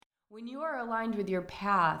When you are aligned with your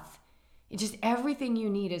path, it just everything you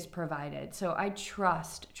need is provided. So I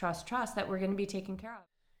trust that we're going to be taken care of.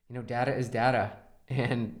 You know, data is data,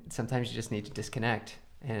 and sometimes you just need to disconnect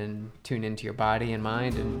and tune into your body and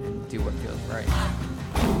mind and do what feels right.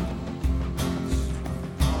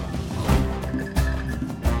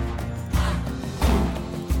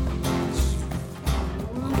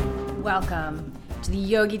 Welcome to the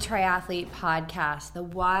Yogi Triathlete Podcast, the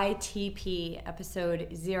YTP episode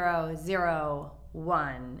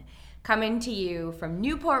 001. Coming to you from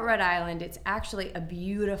Newport, Rhode Island. It's actually a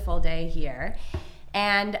beautiful day here.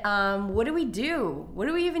 And what do we do? What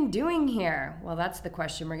are we even doing here? Well, that's the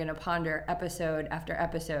question we're going to ponder episode after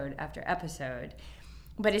episode after episode.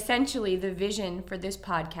 But essentially, the vision for this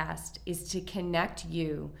podcast is to connect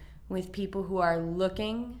you with people who are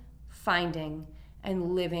looking, finding,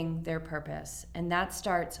 and living their purpose. And that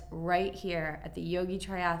starts right here at the Yogi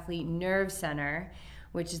Triathlete Nerve Center,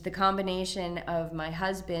 which is the combination of my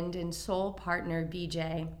husband and soul partner,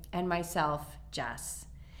 BJ, and myself, Jess.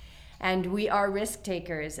 And we are risk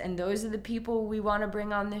takers, and those are the people we want to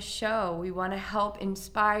bring on this show. We want to help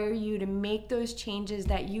inspire you to make those changes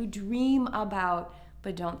that you dream about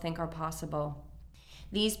but don't think are possible.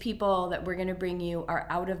 These people that we're going to bring you are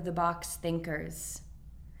out-of-the-box thinkers.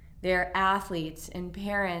 They're athletes and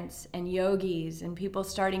parents and yogis and people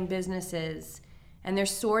starting businesses, and they're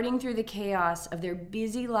sorting through the chaos of their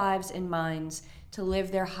busy lives and minds to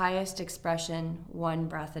live their highest expression one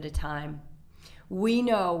breath at a time. We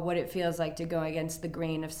know what it feels like to go against the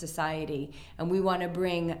grain of society, and we want to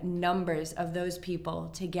bring numbers of those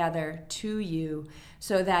people together to you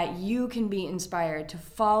so that you can be inspired to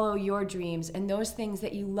follow your dreams and those things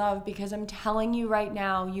that you love, because I'm telling you right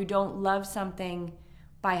now, you don't love something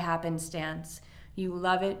by happenstance. You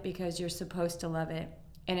love it because you're supposed to love it.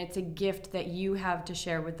 And it's a gift that you have to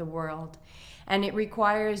share with the world. And it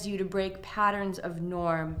requires you to break patterns of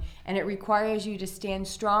norm. And it requires you to stand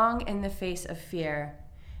strong in the face of fear.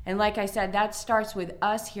 And like I said, that starts with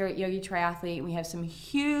us here at Yogi Triathlete. We have some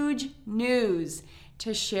huge news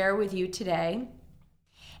to share with you today.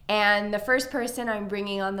 And the first person I'm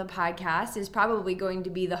bringing on the podcast is probably going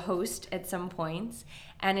to be the host at some points.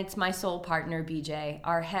 And it's my soul partner, BJ,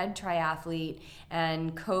 our head triathlete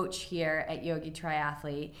and coach here at Yogi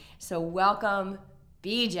Triathlete. So welcome,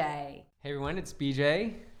 BJ. Hey everyone, it's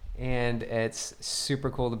BJ, and it's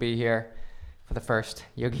super cool to be here for the first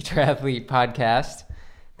Yogi Triathlete podcast.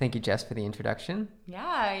 Thank you, Jess, for the introduction.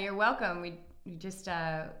 Yeah, you're welcome. We just,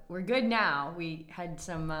 we're good now. We had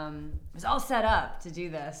some, it was all set up to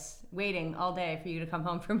do this, waiting all day for you to come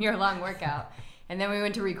home from your long workout. And then we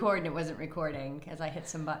went to record and it wasn't recording as I hit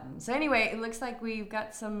some buttons. So anyway, it looks like we've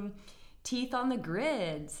got some teeth on the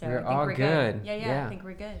grid. So we're I think all we're good. Yeah, I think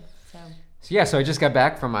we're good. So I just got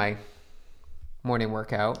back from my morning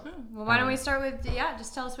workout. Well, why don't we start with,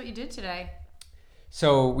 just tell us what you did today.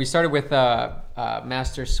 So we started with a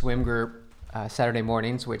master swim group Saturday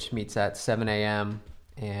mornings, which meets at 7 a.m.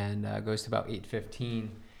 and goes to about 8:15.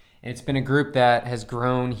 And it's been a group that has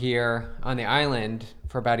grown here on the island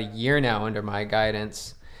for about a year now under my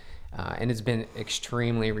guidance. And it's been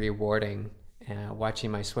extremely rewarding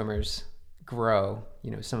watching my swimmers grow.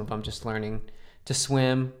 You know, some of them just learning to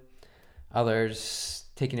swim, others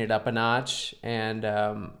taking it up a notch. And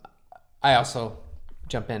I also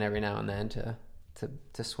jump in every now and then to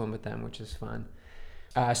swim with them, which is fun.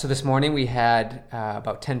 So this morning we had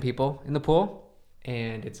about 10 people in the pool,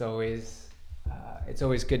 and it's always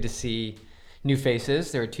good to see new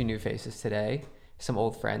faces. There are 2 new faces today. Some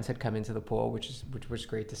old friends had come into the pool, which was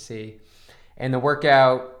great to see. And the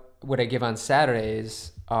workout, what I give on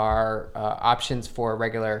Saturdays are options for a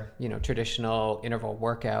regular, traditional interval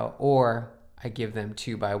workout, or I give them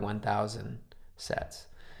 2 by 1,000 sets.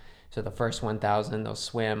 So the first 1,000, they'll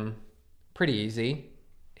swim pretty easy.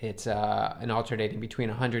 It's an alternating between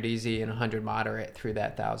 100 easy and 100 moderate through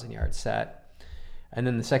that 1,000-yard set. And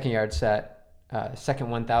then the second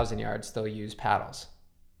 1,000 yards, they'll use paddles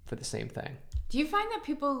for the same thing. Do you find that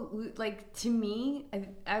people, like, to me,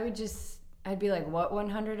 I'd be like, what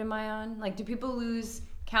 100 am I on? Like, do people lose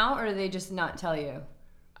count, or do they just not tell you?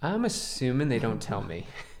 I'm assuming they don't tell me.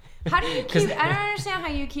 How do you keep, I don't understand how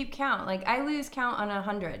you keep count. Like, I lose count on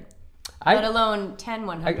 100, let alone 10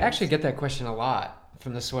 100s. I actually get that question a lot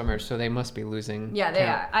from the swimmers, so they must be losing Yeah, they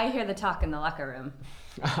count. are. I hear the talk in the locker room.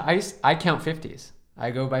 I count 50s.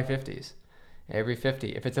 I go by 50s. Every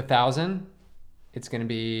 50. If it's 1,000, it's going to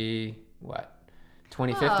be,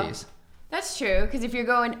 20 50s. That's true, because if you're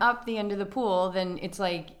going up the end of the pool, then it's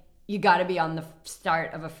like you got to be on the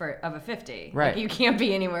start of a 50. Right. Like, you can't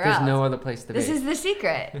be anywhere else. There's no other place to be. This is the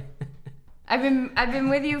secret. I've been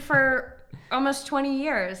with you for almost 20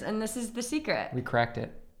 years, and this is the secret. We cracked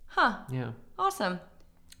it. Huh. Yeah. Awesome.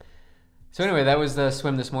 So anyway, that was the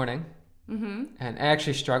swim this morning. Mm-hmm. And I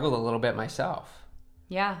actually struggled a little bit myself.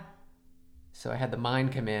 Yeah. So I had the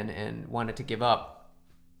mind come in and wanted to give up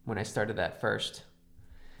when I started that first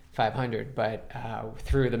 500. But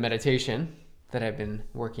through the meditation that I've been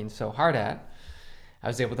working so hard at, I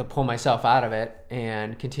was able to pull myself out of it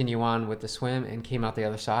and continue on with the swim and came out the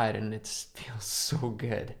other side. And it feels so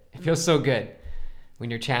good. It feels so good. When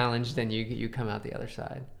you're challenged, then you come out the other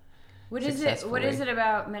side. What is it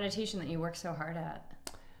about meditation that you work so hard at?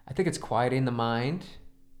 I think it's quieting the mind.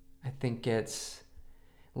 I think it's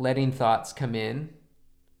letting thoughts come in,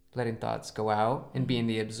 letting thoughts go out, and being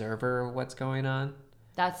the observer of what's going on.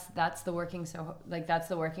 That's the working so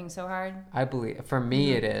hard. I believe for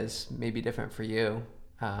me it is, maybe different for you,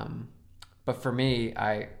 but for me,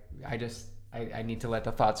 I need to let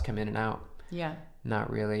the thoughts come in and out. Yeah.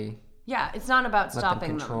 Not really. Yeah, it's not about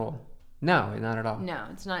stopping them. No, not at all. No,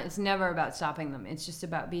 it's not. It's never about stopping them. It's just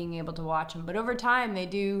about being able to watch them. But over time,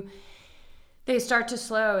 they start to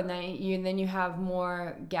slow, and then you have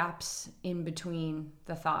more gaps in between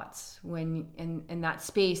the thoughts. And that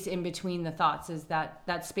space in between the thoughts is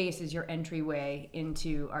that space is your entryway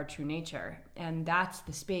into our true nature, and that's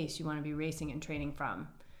the space you want to be racing and training from.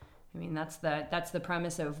 I mean, that's the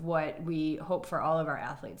premise of what we hope for all of our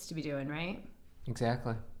athletes to be doing, right?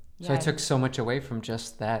 Exactly. So I took so much away from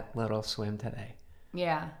just that little swim today.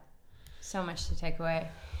 Yeah, so much to take away.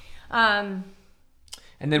 And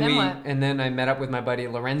then I met up with my buddy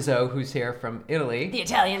Lorenzo, who's here from Italy. The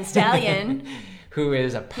Italian stallion. Who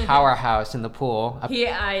is a powerhouse in the pool.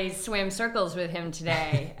 I swam circles with him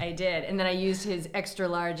today. I did. And then I used his extra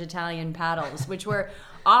large Italian paddles, which were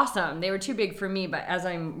awesome. They were too big for me, but as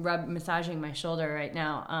I'm massaging my shoulder right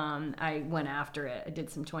now, I went after it. I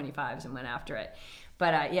did some 25s and went after it.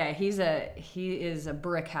 But he is a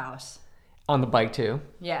brick house. On the bike too.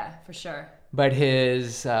 Yeah, for sure. But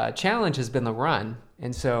his challenge has been the run.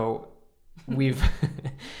 And so we've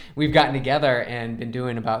gotten together and been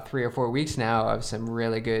doing about 3 or 4 weeks now of some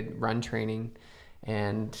really good run training.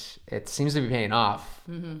 And it seems to be paying off.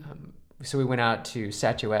 Mm-hmm. So we went out to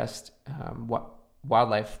Statuest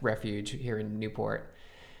Wildlife Refuge here in Newport,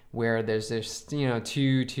 where there's this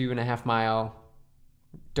 2.5 mile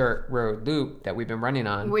dirt road loop that we've been running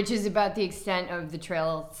on, which is about the extent of the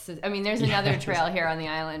trail. I mean, there's another trail here on the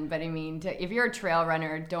island, but I mean, if you're a trail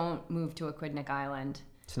runner, don't move to Aquidneck Island.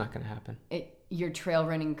 It's not going to happen. Your trail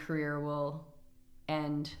running career will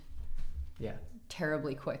end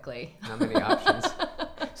terribly quickly. Not many options.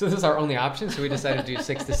 So this is our only option, so we decided to do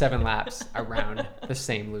 6 to 7 laps around the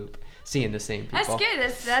same loop, seeing the same people.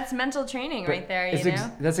 That's good. That's mental training right there,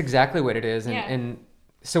 that's exactly what it is. And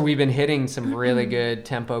so we've been hitting some really good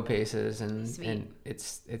tempo paces, and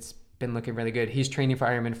it's been looking really good. He's training for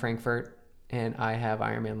Ironman Frankfurt, and I have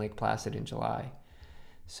Ironman Lake Placid in July.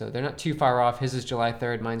 So they're not too far off. His is July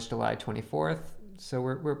 3rd, mine's July 24th. So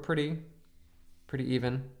we're pretty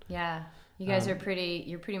even. Yeah. You guys you're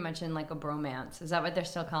pretty much in like a bromance. Is that what they're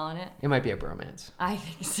still calling it? It might be a bromance. I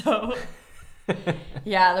think so.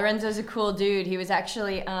 Yeah, Lorenzo's a cool dude. He was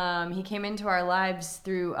actually, he came into our lives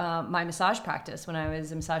through my massage practice when I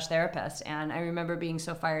was a massage therapist. And I remember being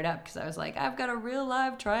so fired up because I was like, I've got a real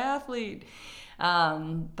live triathlete.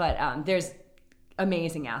 But there's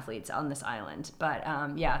amazing athletes on this island. But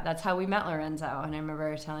that's how we met Lorenzo. And I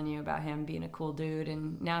remember telling you about him being a cool dude.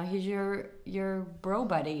 And now he's your bro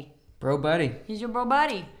buddy. Bro buddy. He's your bro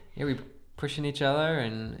buddy. Yeah, we pushing each other,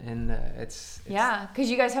 and it's yeah, because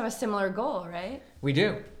you guys have a similar goal, right? We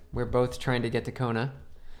do. We're both trying to get to Kona.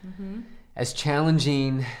 Mm-hmm. As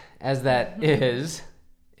challenging as that is,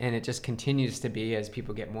 and it just continues to be as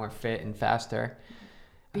people get more fit and faster.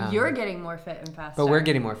 But you're getting more fit and faster. But we're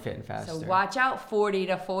getting more fit and faster. So watch out, 40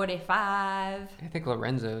 to 45. I think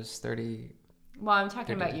Lorenzo's 30. Well, I'm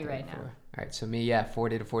talking about you right now. All right, so me,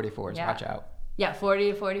 40 to 44 is watch out. Yeah,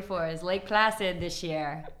 40 to 44 is Lake Placid this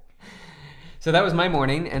year. So that was my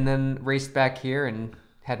morning, and then raced back here and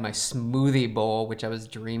had my smoothie bowl, which I was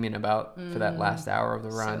dreaming about for that last hour of the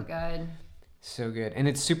run. So good. And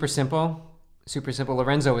it's super simple. Super simple.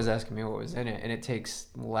 Lorenzo was asking me what was in it, and it takes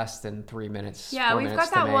less than 3 minutes. Yeah, we've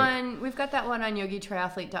got that one. We've got that one on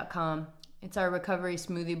yogitriathlete.com. It's our recovery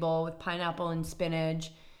smoothie bowl with pineapple and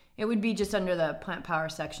spinach. It would be just under the plant power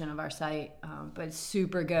section of our site, but it's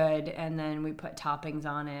super good. And then we put toppings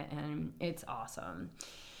on it, and it's awesome.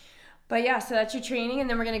 But yeah, so that's your training, and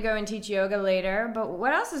then we're gonna go and teach yoga later. But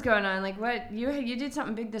what else is going on? Like, what you did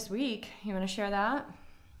something big this week? You want to share that?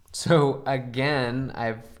 So again,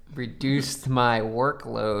 I've reduced my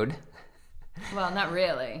workload. Well, not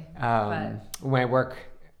really. When I work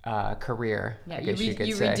career. Yeah, I guess you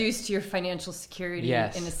could say. Reduced your financial security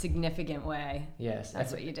Yes. in a significant way. Yes.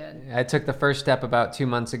 That's what you did. I took the first step about 2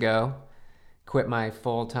 months ago, quit my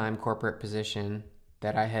full-time corporate position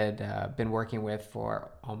that I had been working with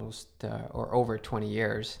for almost or over 20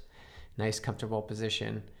 years. Nice, comfortable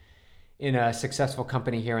position in a successful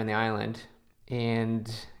company here on the island,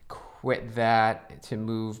 and quit that to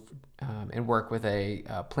move and work with a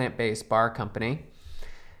plant-based bar company.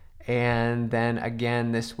 And then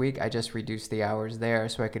again this week, I just reduced the hours there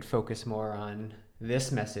so I could focus more on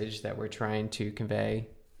this message that we're trying to convey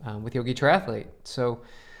with Yogi Triathlete. So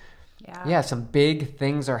yeah, some big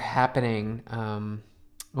things are happening.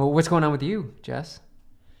 Well, what's going on with you, Jess,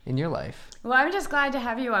 in your life? Well, I'm just glad to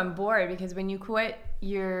have you on board, because when you quit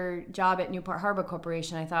your job at Newport Harbor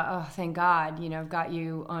Corporation, I thought, oh, thank God, I've got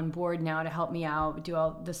you on board now to help me out, do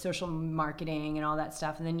all the social marketing and all that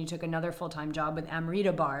stuff. And then you took another full-time job with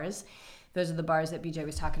Amrita Bars. Those are the bars that BJ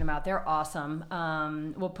was talking about. They're awesome.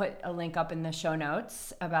 We'll put a link up in the show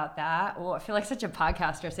notes about that. Well, I feel like such a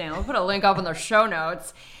podcaster saying, we'll put a link up in the show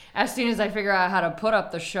notes as soon as I figure out how to put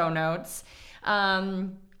up the show notes.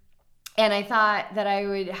 And I thought that I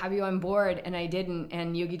would have you on board, and I didn't.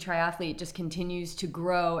 And Yogi Triathlete just continues to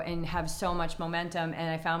grow and have so much momentum.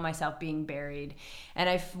 And I found myself being buried.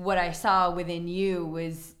 And what I saw within you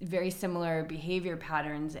was very similar behavior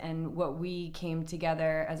patterns. And what we came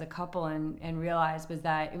together as a couple and realized was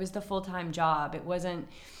that it was the full-time job. It wasn't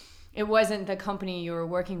the company you were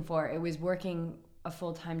working for. It was working a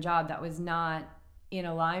full-time job that was not in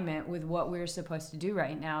alignment with what we're supposed to do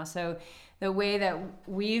right now. So the way that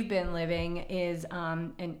we've been living is,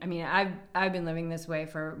 and I mean, I've been living this way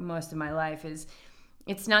for most of my life, is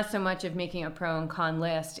it's not so much of making a pro and con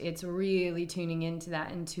list. It's really tuning into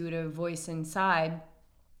that intuitive voice inside,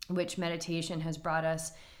 which meditation has brought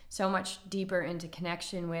us so much deeper into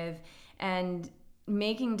connection with, and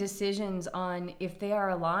making decisions on if they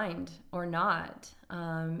are aligned or not.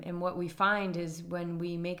 And what we find is when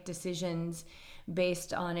we make decisions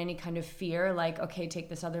based on any kind of fear, like, okay, take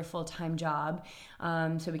this other full-time job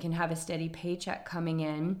so we can have a steady paycheck coming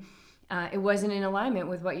in, it wasn't in alignment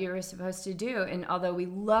with what you were supposed to do. And although we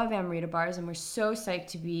love Amrita Bars and we're so psyched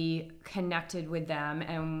to be connected with them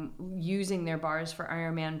and using their bars for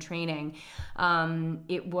Ironman training,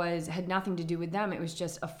 it had nothing to do with them. It was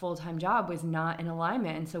just a full-time job was not in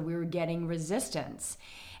alignment. And so we were getting resistance.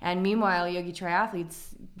 And meanwhile, Yogi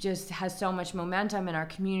Triathletes just has so much momentum, and our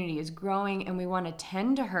community is growing, and we want to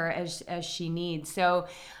tend to her as she needs. So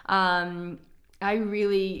I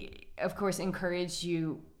really, of course, encourage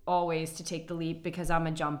you always to take the leap, because I'm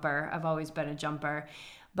a jumper. I've always been a jumper.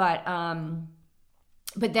 But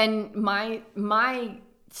then my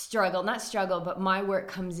struggle, not struggle, but my work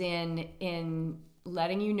comes in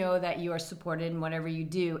letting you know that you are supported in whatever you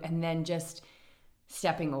do, and then just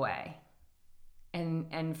stepping away.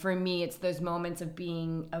 And for me, it's those moments of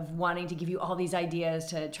wanting to give you all these ideas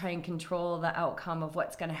to try and control the outcome of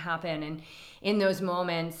what's going to happen. And in those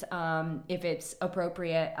moments, if it's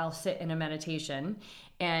appropriate, I'll sit in a meditation.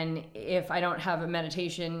 And if I don't have a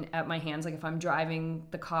meditation at my hands, like if I'm driving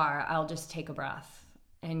the car, I'll just take a breath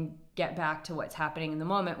and get back to what's happening in the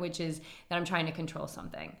moment, which is that I'm trying to control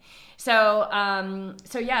something. So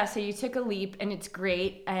you took a leap, and it's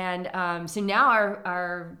great. And so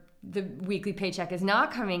now the weekly paycheck is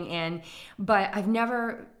not coming in, but I've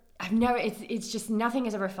never, it's just nothing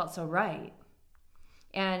has ever felt so right.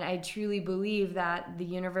 And I truly believe that the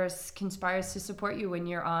universe conspires to support you when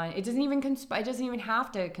you're on. It doesn't even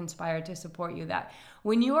have to conspire to support you. That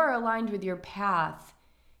when you are aligned with your path,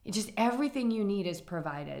 it just everything you need is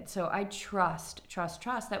provided. So I trust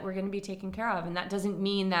that we're going to be taken care of. And that doesn't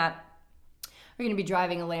mean that we're going to be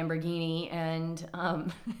driving a Lamborghini, and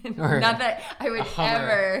not that I would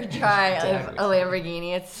ever drive a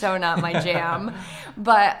Lamborghini. It's so not my jam.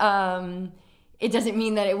 But it doesn't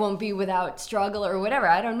mean that it won't be without struggle or whatever.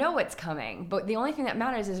 I don't know what's coming. But the only thing that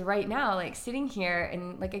matters is right now, like sitting here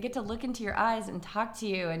and like I get to look into your eyes and talk to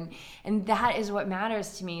you. And that is what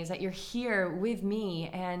matters to me, is that you're here with me.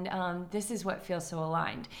 And this is what feels so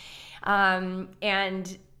aligned.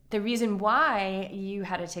 And the reason why you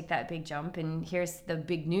had to take that big jump, and here's the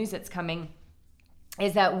big news that's coming,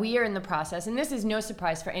 is that we are in the process, and this is no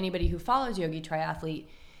surprise for anybody who follows Yogi Triathlete,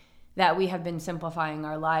 that we have been simplifying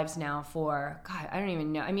our lives now for, God, I don't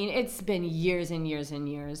even know. I mean, it's been years and years and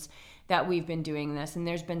years that we've been doing this, and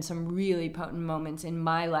there's been some really potent moments in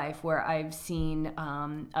my life where I've seen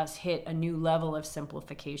us hit a new level of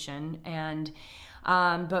simplification. And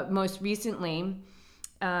but most recently,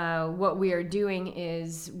 what we are doing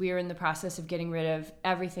is we are in the process of getting rid of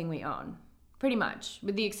everything we own, pretty much,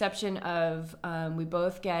 with the exception of we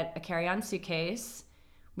both get a carry-on suitcase,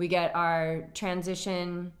 We get our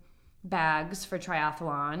transition bags for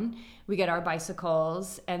triathlon. We get our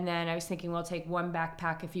bicycles, and then I was thinking we'll take one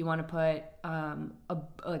backpack if you want to put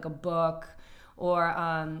a book, or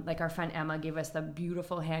like our friend Emma gave us the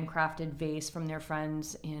beautiful handcrafted vase from their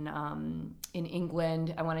friends in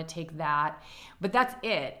England. I want to take that, but that's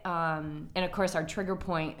it. And of course our trigger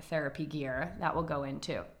point therapy gear that will go in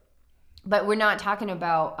too. But we're not talking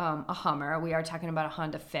about a Hummer. We are talking about a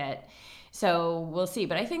Honda Fit. So we'll see,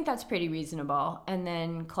 but I think that's pretty reasonable. And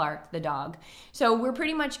then Clark, the dog. So we're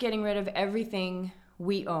pretty much getting rid of everything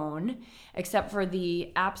we own except for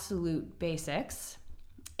the absolute basics.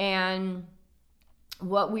 And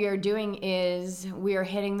what we are doing is we are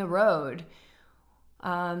hitting the road.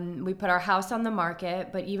 We put our house on the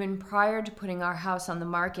market, but even prior to putting our house on the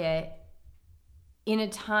market, in a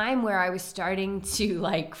time where I was starting to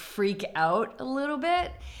like freak out a little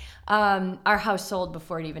bit, our house sold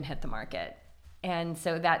before it even hit the market. And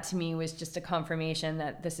so that to me was just a confirmation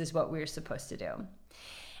that this is what we were supposed to do.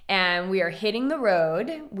 And we are hitting the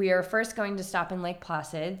road. We are first going to stop in Lake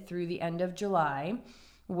Placid through the end of July,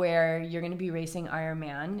 where you're going to be racing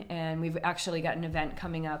Ironman. And we've actually got an event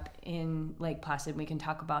coming up in Lake Placid. We can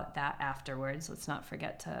talk about that afterwards. Let's not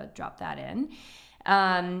forget to drop that in.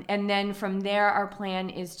 And then from there, our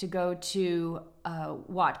plan is to go to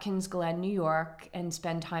Watkins Glen, New York, and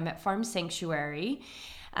spend time at Farm Sanctuary.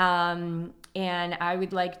 And I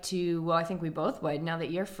would like to, well, I think we both would, now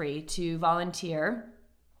that you're free, to volunteer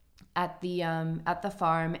at the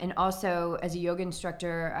farm. And also as a yoga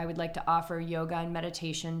instructor, I would like to offer yoga and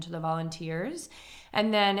meditation to the volunteers.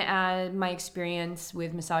 And then my experience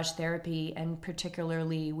with massage therapy, and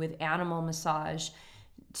particularly with animal massage,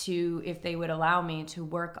 to, if they would allow me, to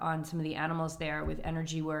work on some of the animals there with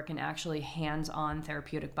energy work and actually hands-on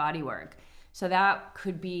therapeutic body work. So that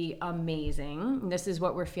could be amazing. This is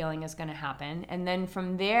what we're feeling is going to happen. And then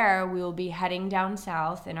from there, we will be heading down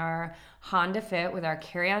south in our Honda Fit with our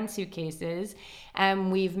carry-on suitcases. And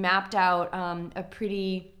we've mapped out a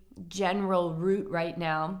pretty general route right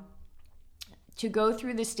now to go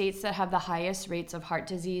through the states that have the highest rates of heart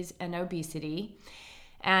disease and obesity,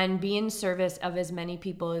 and be in service of as many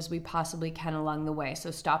people as we possibly can along the way.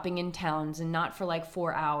 So stopping in towns, and not for like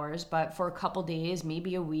 4 hours, but for a couple days,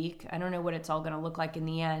 maybe a week. I don't know what it's all gonna look like in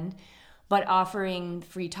the end, but offering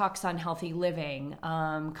free talks on healthy living.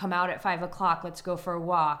 Come out at 5 o'clock, let's go for a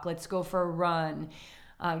walk, let's go for a run.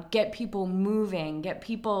 Get people moving, get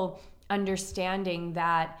people understanding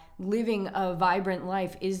that living a vibrant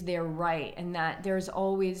life is their right, and that there's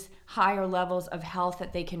always higher levels of health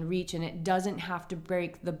that they can reach, and it doesn't have to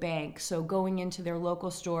break the bank. So going into their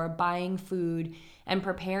local store, buying food, and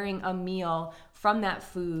preparing a meal from that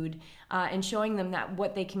food, and showing them that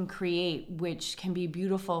what they can create, which can be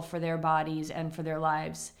beautiful for their bodies and for their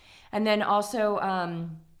lives. And then also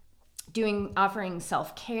offering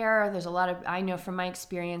self-care. There's a lot of, I know from my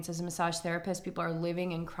experience as a massage therapist, people are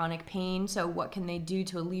living in chronic pain. So what can they do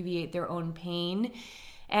to alleviate their own pain?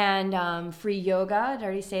 And free yoga, did I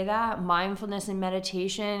already say that? Mindfulness and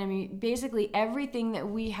meditation. I mean, basically everything that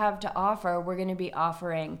we have to offer, we're going to be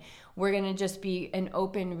offering. We're going to just be an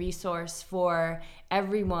open resource for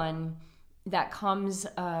everyone that comes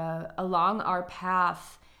along our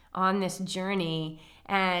path on this journey.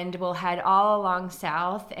 And we'll head all along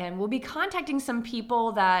south, and we'll be contacting some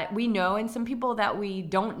people that we know and some people that we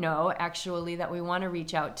don't know, actually, that we want to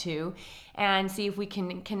reach out to and see if we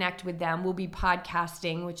can connect with them. We'll be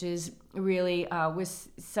podcasting, which is really was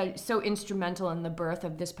so instrumental in the birth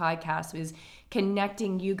of this podcast, was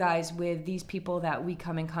connecting you guys with these people that we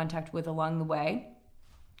come in contact with along the way,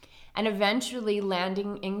 and eventually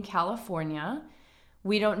landing in California.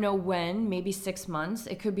 We don't know when, maybe 6 months.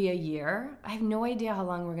 It could be a year. I have no idea how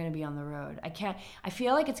long we're going to be on the road. I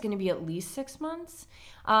feel like it's going to be at least 6 months.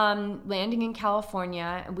 Landing in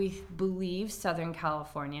California, we believe Southern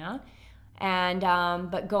California. And,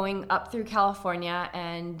 but going up through California,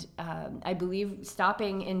 and I believe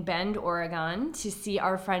stopping in Bend, Oregon to see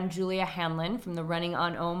our friend Julia Hanlon from the Running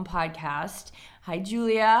on Om podcast. Hi,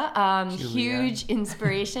 Julia. Huge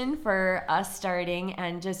inspiration for us starting,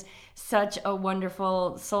 and just such a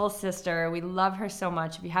wonderful soul sister. We love her so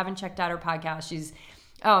much. If you haven't checked out her podcast,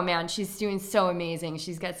 she's doing so amazing.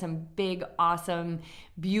 She's got some big, awesome,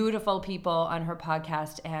 beautiful people on her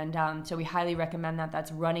podcast. And so we highly recommend that.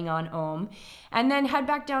 That's Running on Om. And then head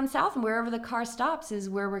back down south, and wherever the car stops is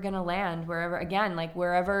where we're going to land.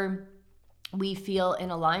 Wherever we feel in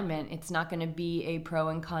alignment. It's not going to be a pro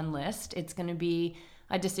and con list. It's going to be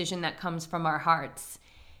a decision that comes from our hearts.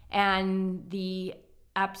 And the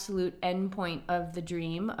absolute end point of the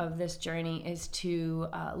dream of this journey is to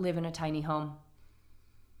live in a tiny home.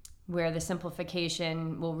 where the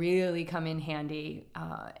simplification will really come in handy.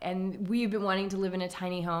 And we've been wanting to live in a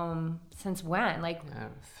tiny home since when? Like,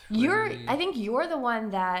 I think you're the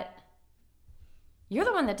one that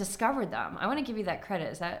discovered them. I want to give you that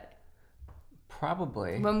credit. Is that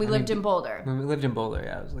probably when we lived in Boulder? When we lived in Boulder,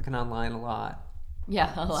 yeah, I was looking online a lot.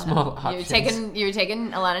 Yeah, a lot. Small options. You were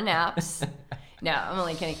taking a lot of naps. No, I'm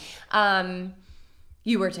only kidding.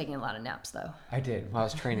 You were taking a lot of naps, though. I did. Well, I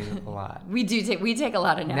was training a lot. We take a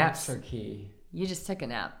lot of naps. Naps are key. You just took a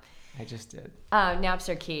nap. I just did. Naps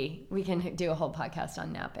are key. We can do a whole podcast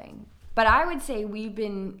on napping. But I would say we've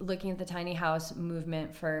been looking at the tiny house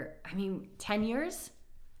movement for, 10 years?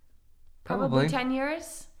 Probably 10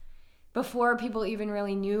 years. Before people even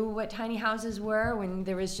really knew what tiny houses were, when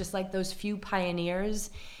there was just like those few pioneers.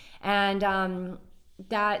 And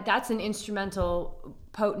that's an instrumental,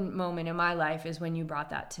 potent moment in my life is when you brought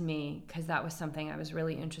that to me, because that was something I was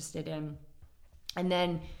really interested in. And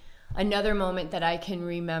then another moment that I can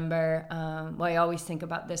remember, I always think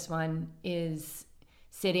about this one, is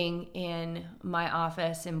sitting in my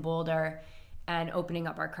office in Boulder and opening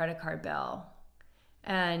up our credit card bill.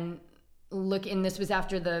 And this was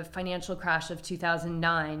after the financial crash of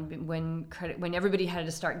 2009, when everybody had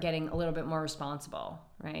to start getting a little bit more responsible,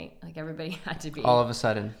 right? Like everybody had to be. All of a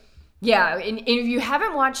sudden. Yeah, and if you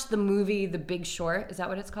haven't watched the movie The Big Short, is that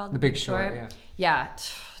what it's called? The Big Short, yeah. Yeah.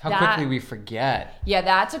 How quickly we forget. Yeah,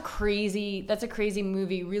 that's a crazy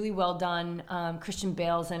movie. Really well done. Christian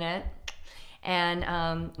Bale's in it,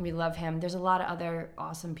 and we love him. There's a lot of other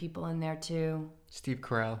awesome people in there too. Steve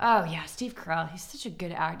Carell. Oh yeah, Steve Carell. He's such a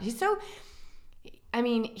good actor. He's what's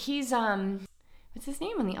his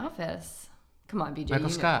name in The Office? Come on, BJ. Michael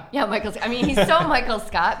Scott. Yeah, Michael. He's so Michael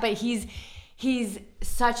Scott, but he's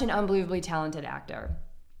such an unbelievably talented actor.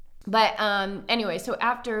 But anyway, so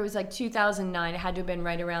after it was like 2009, it had to have been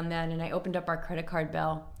right around then, and I opened up our credit card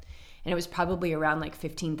bill, and it was probably around like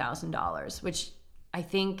 $15,000, which I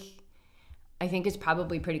think is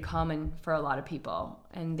probably pretty common for a lot of people,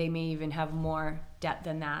 and they may even have more debt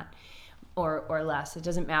than that or less. It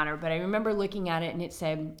doesn't matter. But I remember looking at it, and it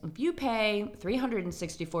said, if you pay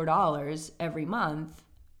 $364 every month,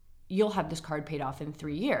 you'll have this card paid off in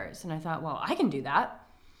 3 years. And I thought, well, I can do that.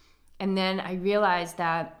 And then I realized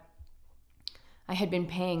that I had been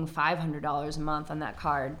paying $500 a month on that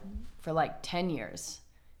card for like 10 years.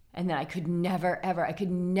 And then I could never, ever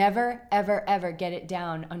get it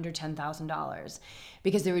down under $10,000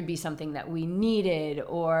 because there would be something that we needed,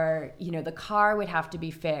 or, the car would have to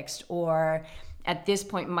be fixed, or at this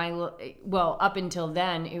point, up until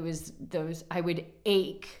then, it was I would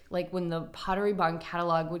ache. Like when the Pottery Barn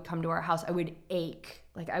catalog would come to our house, I would ache.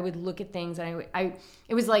 Like I would look at things and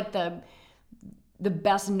it was like the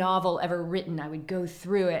best novel ever written. I would go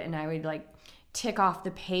through it and I would like tick off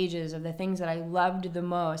the pages of the things that I loved the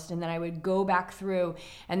most. And then I would go back through,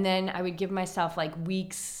 and then I would give myself like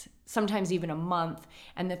weeks, sometimes even a month,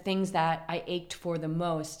 and the things that I ached for the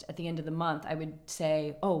most at the end of the month, I would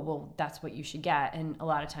say, oh, well, that's what you should get. And a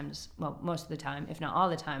lot of times, well, most of the time, if not all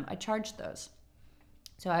the time, I charged those.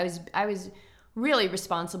 So I was really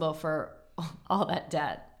responsible for all that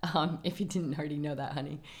debt, if you didn't already know that,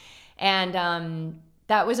 honey. And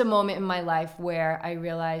that was a moment in my life where I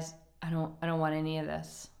realized I don't want any of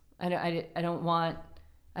this. I don't want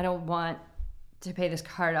to pay this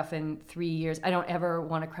card off in 3 years. I don't ever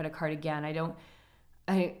want a credit card again.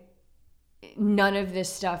 None of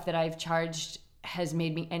this stuff that I've charged has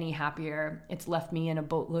made me any happier. It's left me in a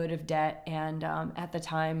boatload of debt. And at the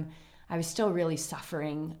time, I was still really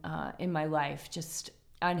suffering in my life, just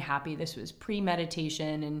unhappy. This was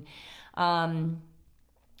pre-meditation, and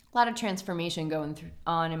a lot of transformation going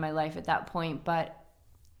on in my life at that point. But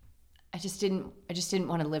I just didn't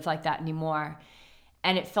want to live like that anymore.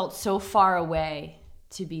 And it felt so far away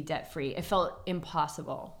to be debt-free. It felt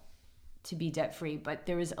impossible to be debt-free, but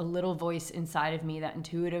there was a little voice inside of me, that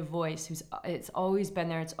intuitive voice, it's always been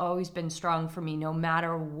there. It's always been strong for me, no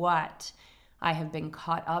matter what I have been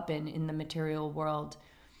caught up in the material world.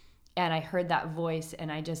 And I heard that voice,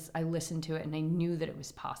 and I listened to it, and I knew that it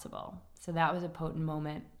was possible. So that was a potent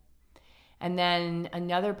moment. And then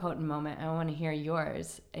another potent moment, I want to hear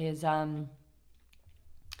yours, is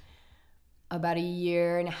about a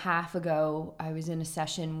year and a half ago, I was in a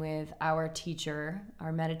session with our teacher,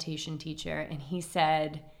 our meditation teacher, and he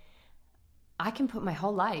said, I can put my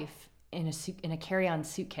whole life in a carry-on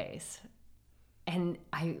suitcase. And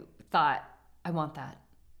I thought, I want that.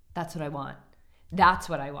 That's what I want. That's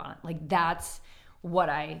what I want. Like, that's what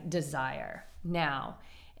I desire now.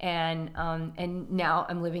 And now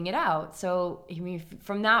I'm living it out. So I mean,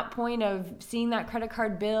 from that point of seeing that credit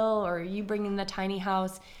card bill, or you bringing the tiny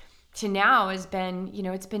house, to now has been,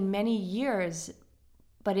 it's been many years,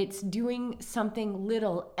 but it's doing something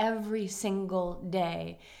little every single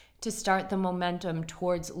day to start the momentum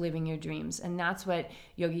towards living your dreams. And that's what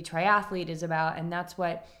Yogi Triathlete is about. And that's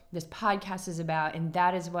what this podcast is about. And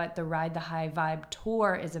that is what the Ride the High Vibe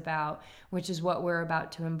tour is about, which is what we're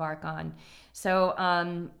about to embark on.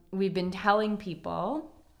 So we've been telling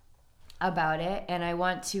people about it. And I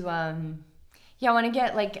want to, I want to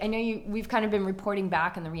get, I know we've kind of been reporting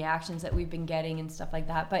back on the reactions that we've been getting and stuff like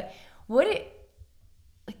that. But what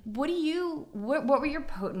were your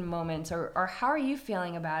potent moments, or how are you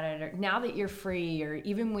feeling about it, or now that you're free, or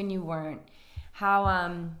even when you weren't,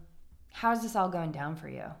 how's this all going down for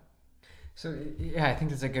you? So yeah, I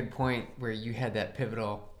think that's a good point where you had that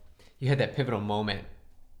pivotal moment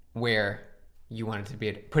where you wanted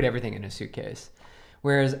to put everything in a suitcase.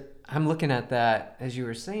 Whereas I'm looking at that as you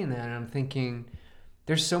were saying that, and I'm thinking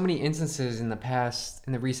there's so many instances in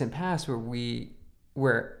the recent past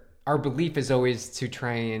where our belief is always to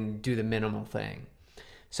try and do the minimal thing.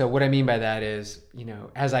 So what I mean by that is,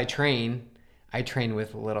 as I train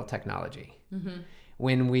with little technology. Mm-hmm.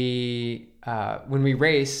 When we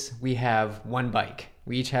race, we have one bike.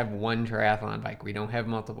 We each have one triathlon bike. We don't have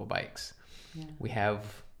multiple bikes. Yeah. We have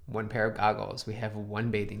one pair of goggles. We have one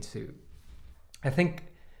bathing suit. I think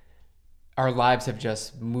our lives have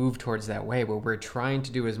just moved towards that way where we're trying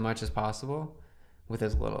to do as much as possible with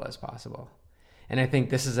as little as possible. And I think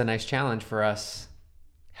this is a nice challenge for us.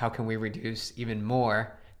 How can we reduce even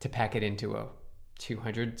more to pack it into a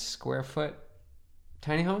 200 square foot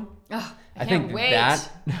tiny home? Oh, I think wait. That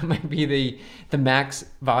might be the max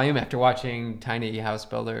volume after watching Tiny House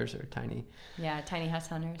Builders or Tiny House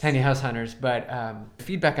Hunters. Tiny House Hunters. But the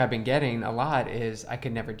feedback I've been getting a lot is I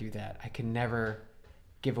could never do that. I could never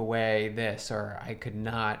give away this, or I could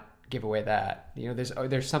not give away that.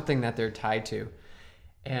 There's something that they're tied to.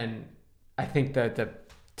 And I think that the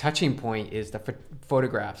touching point is the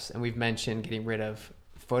photographs, and we've mentioned getting rid of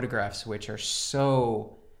photographs, which are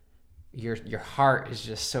so your heart is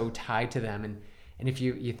just so tied to them. And if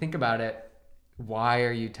you think about it, why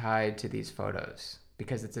are you tied to these photos?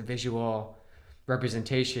 Because it's a visual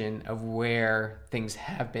representation of where things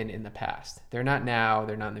have been in the past. They're not now,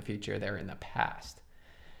 they're not in the future, they're in the past.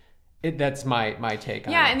 That's my take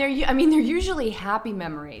on it. Yeah, and they're usually happy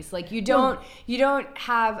memories. Like you don't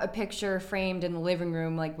have a picture framed in the living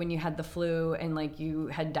room like when you had the flu and like you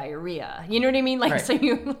had diarrhea. You know what I mean? Like,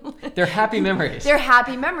 right. They're happy memories. They're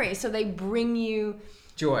happy memories, so they bring you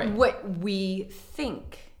joy. What we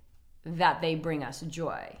think that they bring us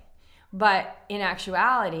joy. But in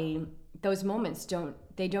actuality, those moments don't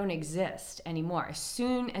exist anymore. As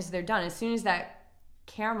soon as they're done, as soon as that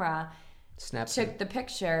camera took the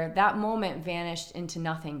picture, that moment vanished into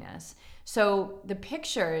nothingness. So the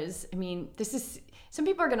pictures, some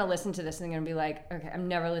people are going to listen to this and they're going to be like, okay, I'm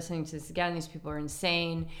never listening to this again. These people are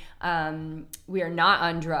insane. We are not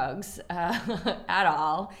on drugs at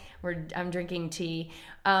all. I'm drinking tea.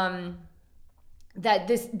 That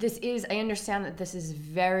this is, I understand that this is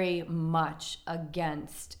very much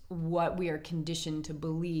against what we are conditioned to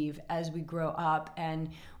believe as we grow up, and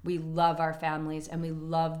we love our families and we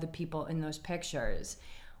love the people in those pictures.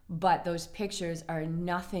 But those pictures are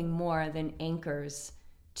nothing more than anchors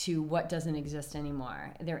to what doesn't exist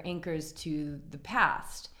anymore. They're anchors to the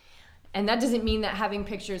past. And that doesn't mean that having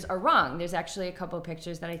pictures are wrong. There's actually a couple of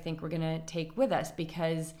pictures that I think we're going to take with us,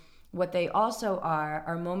 because what they also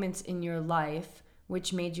are moments in your life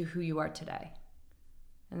which made you who you are today.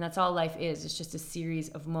 And that's all life is. It's just a series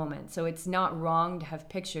of moments. So it's not wrong to have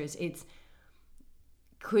pictures. It's,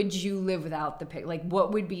 could you live without the picture? Like,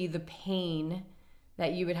 what would be the pain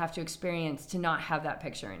that you would have to experience to not have that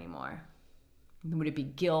picture anymore? Would it be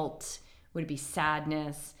guilt? Would it be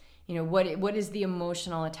sadness? What is the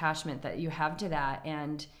emotional attachment that you have to that?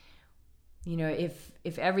 And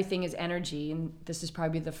if everything is energy, and this is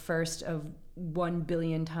probably the first of 1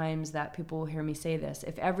 billion times that people will hear me say this,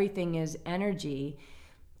 if everything is energy,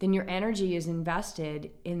 then your energy is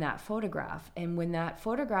invested in that photograph. And when that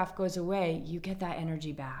photograph goes away, you get that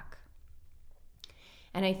energy back.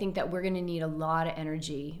 And I think that we're going to need a lot of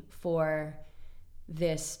energy for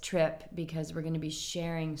this trip, because we're going to be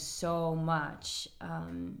sharing so much.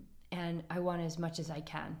 And I want as much as I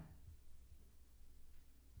can.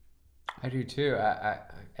 I do too. I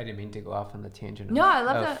didn't mean to go off on the tangent I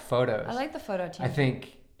love the photos. I like the photo tangent. I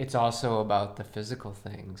think it's also about the physical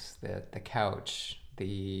things, the couch,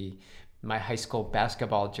 my high school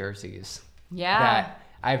basketball jerseys. Yeah. That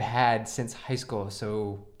I've had since high school,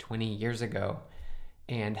 so 20 years ago.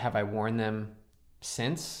 And have I worn them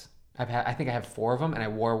since? I think I have 4 of them, and I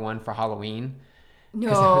wore one for Halloween.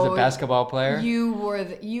 Because I was a basketball player? You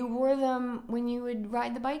wore them when you would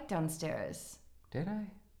ride the bike downstairs. Did I?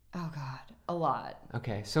 Oh, God. A lot.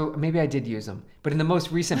 Okay, so maybe I did use them. But in the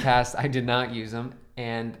most recent past, I did not use them.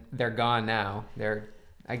 And they're gone now.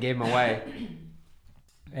 I gave them away.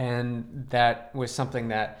 And that was something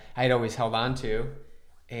that I had always held on to.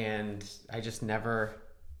 And I just never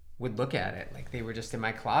would look at it. Like they were just in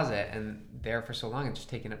my closet and there for so long and just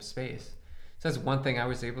taking up space. So that's one thing I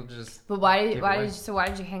was able to just. But why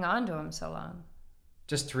did you hang on to them so long?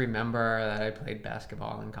 Just to remember that I played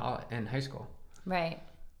basketball in high school. Right.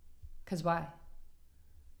 Because why?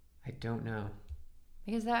 I don't know.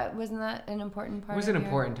 Because wasn't that an important part? It was an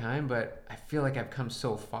important time, but I feel like I've come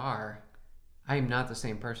so far. I am not the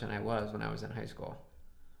same person I was when I was in high school.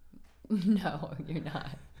 No, you're not.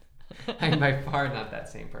 I'm by far not that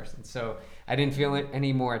same person. So I didn't feel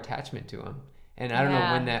any more attachment to him. And I don't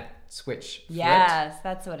know when that switch flipped. Yes,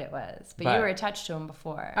 that's what it was. But you were attached to him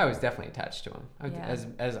before. I was definitely attached to him.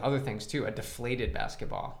 As other things too. A deflated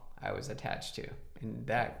basketball I was attached to. And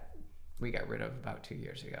that we got rid of about 2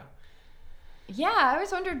 years ago. Yeah, I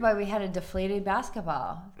always wondered why we had a deflated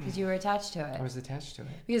basketball. Because you were attached to it. I was attached to it.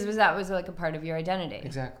 Because that was like a part of your identity.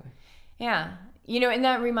 Exactly. Yeah. And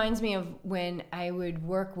that reminds me of when I would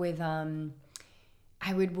work with a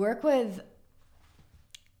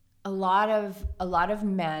lot of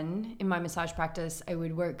men in my massage practice. I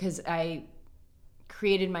would work because I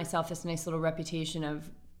created myself this nice little reputation of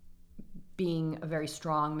being a very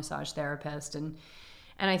strong massage therapist, and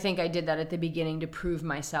I think I did that at the beginning to prove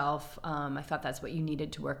myself. I thought that's what you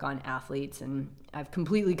needed to work on athletes, and I've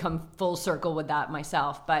completely come full circle with that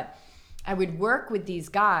myself. But I would work with these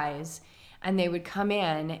guys, and they would come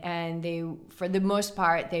in, and they, for the most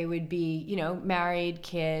part, they would be, married,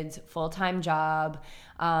 kids, full-time job.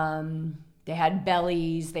 They had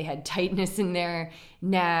bellies, they had tightness in their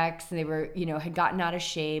necks, they were, had gotten out of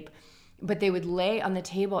shape. But they would lay on the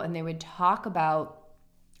table and they would talk about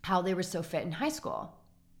how they were so fit in high school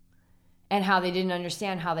and how they didn't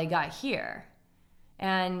understand how they got here.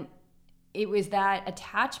 And it was that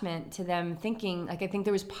attachment to them thinking, like, I think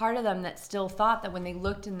there was part of them that still thought that when they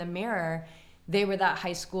looked in the mirror, they were that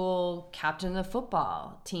high school captain of the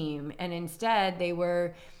football team. And instead they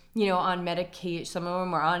were, on medication. Some of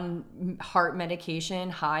them were on heart medication,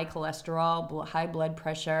 high cholesterol, high blood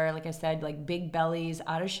pressure, like I said, like big bellies,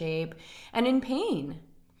 out of shape, and in pain.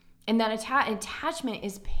 And that attachment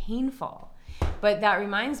is painful. But that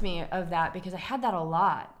reminds me of that because I had that a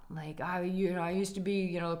lot. Like, I used to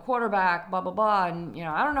be, a quarterback, blah, blah, blah. And,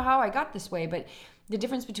 I don't know how I got this way, but the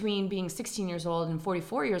difference between being 16 years old and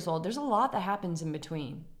 44 years old, there's a lot that happens in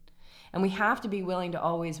between. And we have to be willing to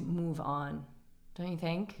always move on. Don't you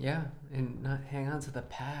think? Yeah, and not hang on to the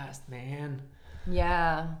past, man.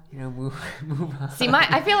 Yeah. Move on. See,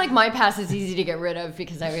 I feel like my past is easy to get rid of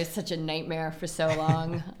because I was such a nightmare for so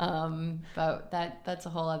long. But that's a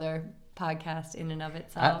whole other podcast in and of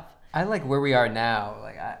itself. I like where we are now.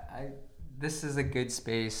 Like this is a good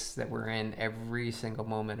space that we're in every single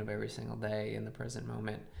moment of every single day in the present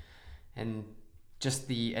moment, and just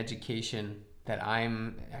the education that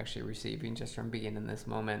I'm actually receiving just from being in this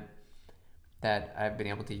moment that I've been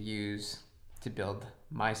able to use to build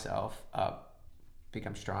myself up,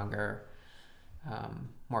 become stronger,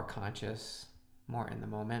 more conscious, more in the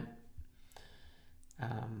moment.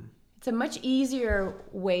 It's a much easier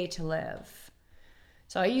way to live.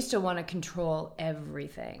 So I used to want to control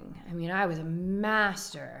everything. I mean, I was a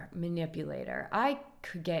master manipulator. I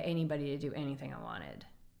could get anybody to do anything I wanted.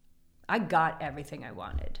 I got everything I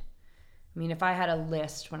wanted. I mean, if I had a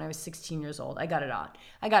list when I was 16 years old, I got it all.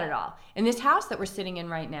 And this house that we're sitting in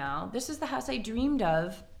right now, this is the house I dreamed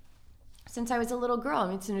of since I was a little girl. I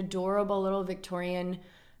mean, it's an adorable little Victorian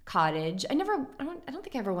cottage. I don't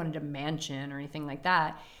think I ever wanted a mansion or anything like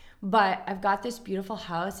that. But I've got this beautiful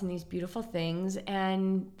house and these beautiful things.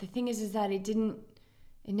 And the thing is that it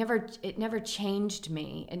never changed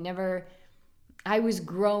me. I was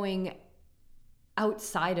growing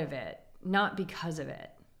outside of it, not because of it.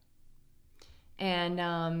 And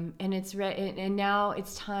now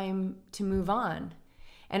it's time to move on.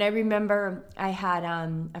 And I remember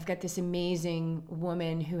I've got this amazing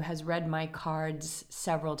woman who has read my cards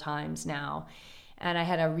several times now. And I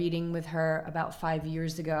had a reading with her about 5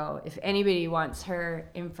 years ago. If anybody wants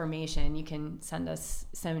her information, you can send us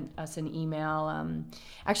an email.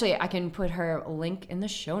 Actually, I can put her link in the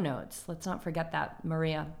show notes. Let's not forget that,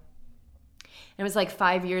 Maria. And it was like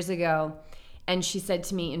 5 years ago. And she said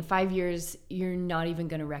to me, in 5 years, you're not even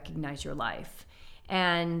going to recognize your life.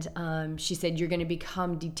 And she said, you're going to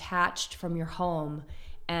become detached from your home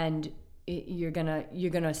and you're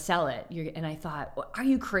gonna sell it. And I thought, well, are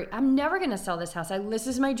you crazy? I'm never gonna sell this house. This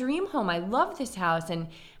is my dream home. I love this house. And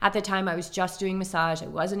at the time I was just doing massage. I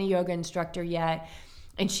wasn't a yoga instructor yet.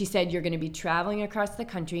 And she said, you're gonna be traveling across the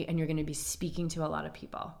country and you're gonna be speaking to a lot of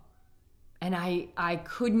people. And I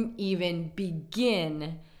couldn't even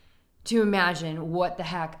begin to imagine what the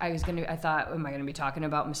heck I thought, am I gonna be talking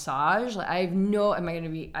about massage? Like, I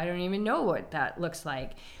don't even know what that looks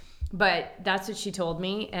like. But that's what she told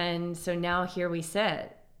me. And so now here we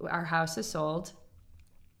sit. Our house is sold.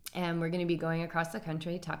 And we're going to be going across the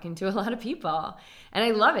country talking to a lot of people. And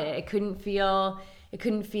I love it. It couldn't feel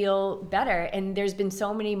better. And there's been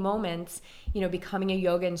so many moments, becoming a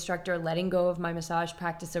yoga instructor, letting go of my massage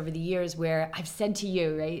practice over the years, where I've said to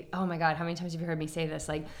you, right? Oh my God, how many times have you heard me say this?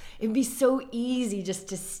 Like, it'd be so easy just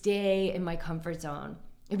to stay in my comfort zone.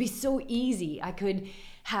 It'd be so easy. I could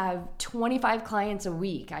have 25 clients a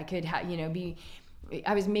week. I could have,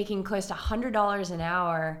 I was making close to $100 an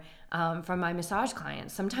hour from my massage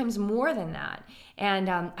clients, sometimes more than that. And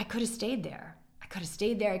I could have stayed there. I could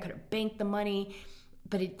have banked the money,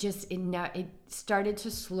 but it started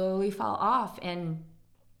to slowly fall off. And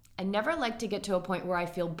I never like to get to a point where I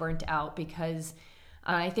feel burnt out, because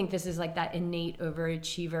I think this is like that innate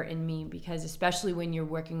overachiever in me, because especially when you're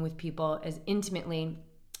working with people as intimately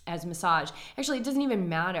as massage. Actually, it doesn't even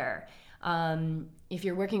matter if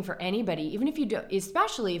you're working for anybody, even if you do,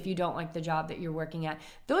 especially if you don't like the job that you're working at.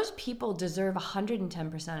 Those people deserve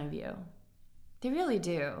 110% of you. They really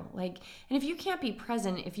do. Like, and if you can't be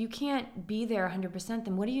present, if you can't be there 100%,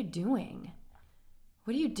 then what are you doing?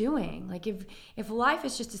 What are you doing? Like, if life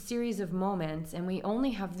is just a series of moments and we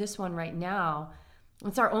only have this one right now,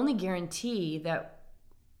 it's our only guarantee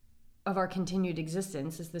of our continued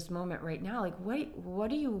existence is this moment right now. Like,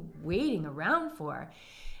 what are you waiting around for?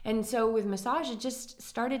 And so with massage, it just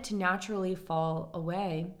started to naturally fall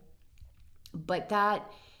away. But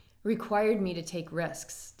that required me to take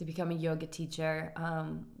risks to become a yoga teacher,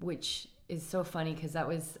 which is so funny, because I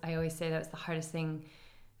always say that was the hardest thing.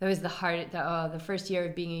 The first year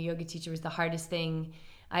of being a yoga teacher was the hardest thing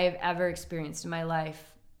I have ever experienced in my life,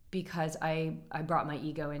 because I brought my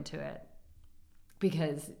ego into it.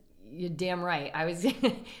 Because you're damn right, I was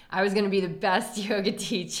going to be the best yoga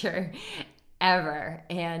teacher ever,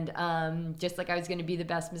 and just like I was going to be the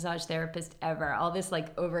best massage therapist ever. All this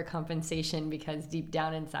like overcompensation, because deep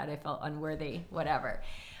down inside I felt unworthy, whatever.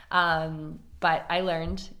 But I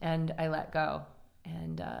learned and I let go.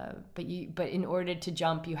 And but in order to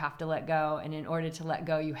jump, you have to let go, and in order to let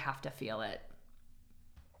go, you have to feel it.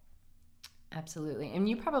 Absolutely. And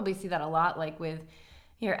you probably see that a lot, like with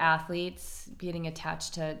your athletes getting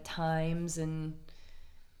attached to times and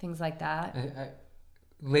things like that.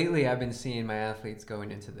 Lately, I've been seeing my athletes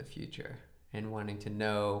going into the future and wanting to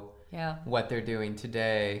know what they're doing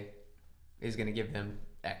today is going to give them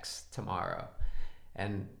X tomorrow.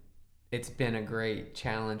 And it's been a great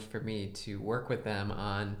challenge for me to work with them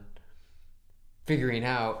on figuring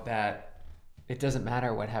out that it doesn't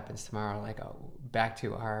matter what happens tomorrow. Like, back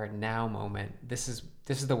to our now moment. This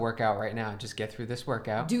is the workout right now. Just get through this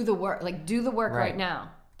workout. Do the work. Like, do the work right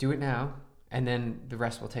now. Do it now, and then the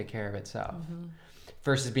rest will take care of itself. Mm-hmm.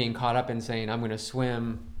 Versus being caught up in saying, I'm going to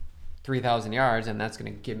swim 3,000 yards and that's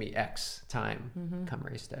going to give me X time come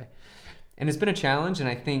race day. And it's been a challenge, and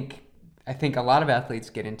I think a lot of athletes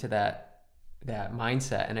get into that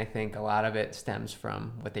mindset, and I think a lot of it stems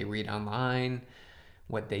from what they read online,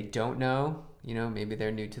 what they don't know. Maybe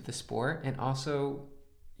they're new to the sport, and also,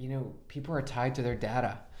 people are tied to their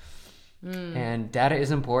data. And data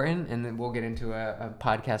is important, and then we'll get into a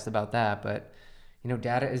podcast about that. But,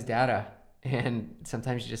 data is data, and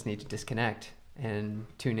sometimes you just need to disconnect and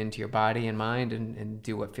tune into your body and mind and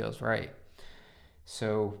do what feels right.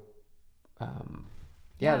 So,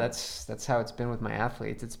 that's how it's been with my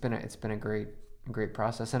athletes. It's been a great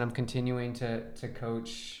process, and I'm continuing to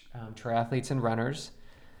coach triathletes and runners.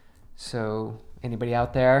 So anybody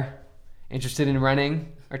out there interested in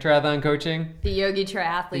running or triathlon coaching? The Yogi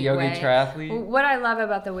Triathlete. What I love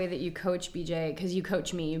about the way that you coach, BJ, because you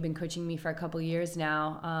coach me, you've been coaching me for a couple years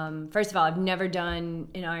now. First of all, I've never done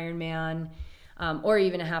an Ironman or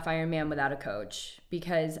even a half Ironman without a coach,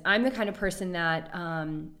 because I'm the kind of person that I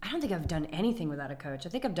don't think I've done anything without a coach. I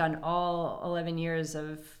think I've done all 11 years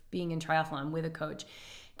of being in triathlon with a coach,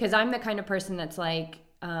 because I'm the kind of person that's like,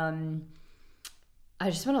 I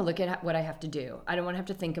just want to look at what I have to do. I don't want to have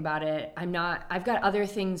to think about it. I've got other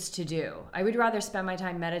things to do. I would rather spend my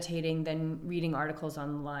time meditating than reading articles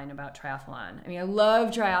online about triathlon. I mean, I love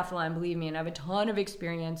triathlon, believe me, and I have a ton of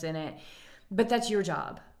experience in it, but that's your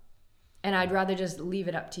job. And I'd rather just leave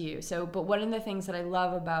it up to you. So, but one of the things that I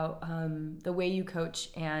love about the way you coach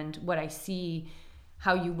and what I see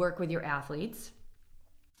how you work with your athletes,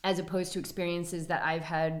 as opposed to experiences that I've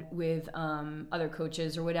had with other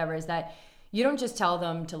coaches or whatever, is that you don't just tell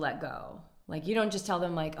them to let go. Like, you don't just tell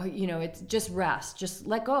them like, oh, you know, it's just rest, just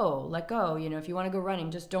let go. You know, if you want to go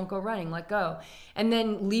running, just don't go running, let go. And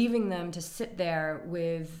then leaving them to sit there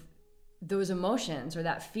with those emotions or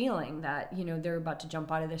that feeling that, you know, they're about to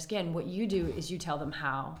jump out of their skin. What you do is you tell them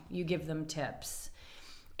how, you give them tips.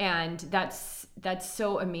 And that's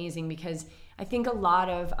so amazing, because I think a lot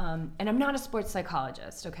of, and I'm not a sports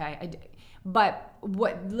psychologist, okay? But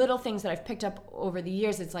what little things that I've picked up over the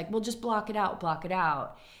years, it's like, well, just block it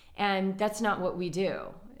out. And that's not what we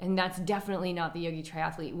do. And that's definitely not the Yogi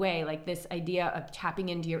Triathlete way. Like, this idea of tapping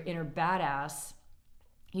into your inner badass,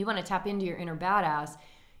 you want to tap into your inner badass,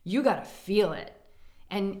 you got to feel it.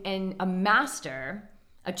 And a master,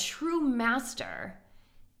 a true master,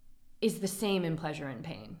 is the same in pleasure and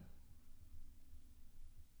pain.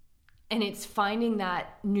 And it's finding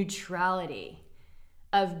that neutrality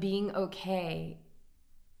of being okay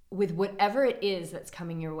with whatever it is that's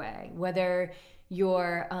coming your way. Whether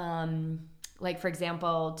you're, like, for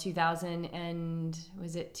example,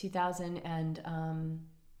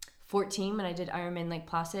 2014 when I did Ironman Lake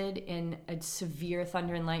Placid in a severe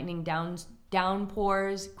thunder and lightning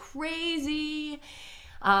downpours, crazy,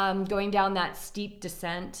 going down that steep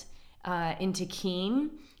descent into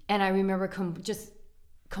Keene. And I remember just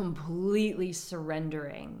completely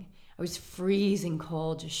surrendering. I was freezing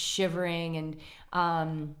cold, just shivering,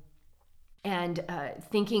 and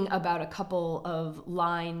thinking about a couple of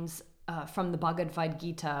lines from the Bhagavad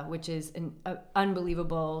Gita, which is an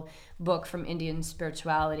unbelievable book from Indian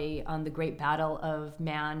spirituality on the great battle of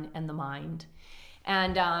man and the mind,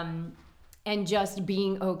 and just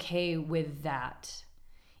being okay with that,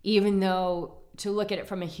 even though, to look at it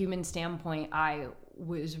from a human standpoint, I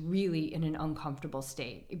was really in an uncomfortable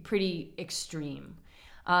state, pretty extreme,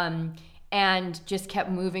 and just kept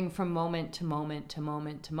moving from moment to moment to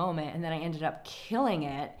moment to moment, and then I ended up killing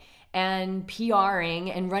it and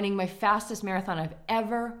PRing and running my fastest marathon I've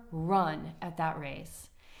ever run at that race.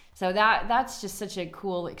 So that's just such a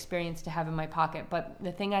cool experience to have in my pocket. But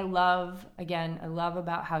the thing I love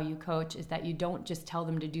about how you coach is that you don't just tell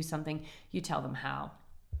them to do something, you tell them how.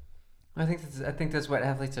 I think that's what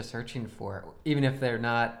athletes are searching for, even if they're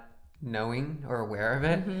not knowing or aware of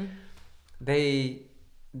it. Mm-hmm.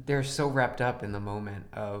 They're so wrapped up in the moment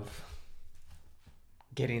of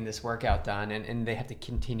getting this workout done, and they have to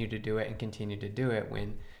continue to do it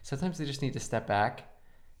when sometimes they just need to step back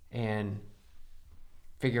and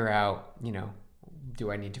figure out, you know,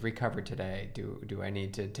 do I need to recover today? Do I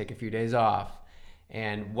need to take a few days off?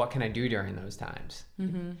 And what can I do during those times?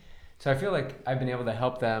 Mm-hmm. So I feel like I've been able to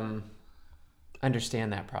help them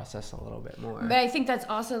understand that process a little bit more. But I think that's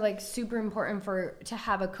also like super important to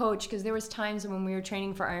have a coach, because there was times when we were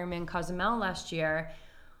training for Ironman Cozumel last year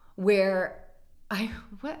where I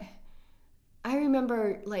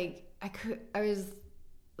remember like I was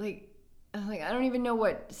like I don't even know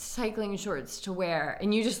what cycling shorts to wear,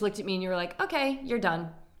 and you just looked at me and you were like, okay, you're done,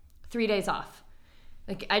 3 days off.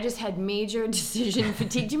 Like, I just had major decision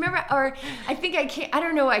fatigue. Do you remember? Or I think I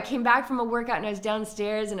came back from a workout and I was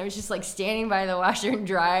downstairs and I was just like standing by the washer and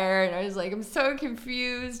dryer, and I was like, I'm so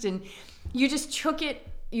confused. And you just took it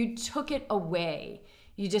away.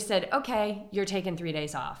 You just said, okay, you're taking 3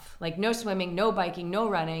 days off. Like, no swimming, no biking, no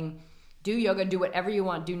running, do yoga, do whatever you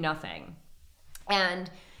want, do nothing. And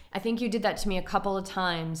I think you did that to me a couple of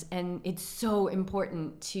times, and it's so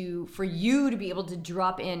important for you to be able to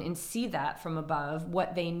drop in and see that from above,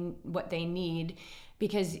 what they need,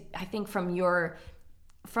 because I think from your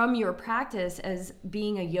practice as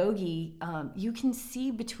being a yogi, you can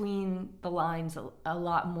see between the lines a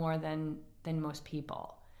lot more than most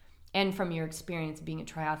people. And from your experience being a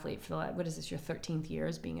triathlete for, what is this, your 13th year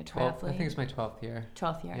as being a triathlete? I think it's my 12th year.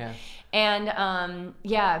 12th year. Yeah. And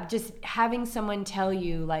just having someone tell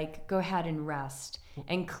you, like, go ahead and rest,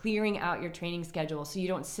 and clearing out your training schedule so you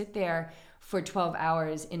don't sit there for 12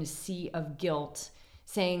 hours in a sea of guilt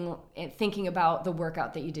thinking about the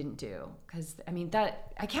workout that you didn't do. Because, I mean,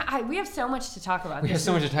 we have so much to talk about. We have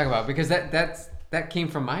so much to talk about, because that came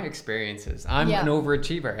from my experiences. I'm an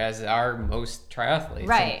overachiever, as are most triathletes.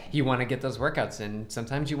 Right. And you want to get those workouts in.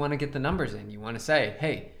 Sometimes you want to get the numbers in. You want to say,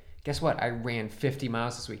 hey, guess what? I ran 50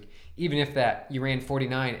 miles this week. Even if you ran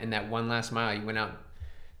 49 and that one last mile, you went out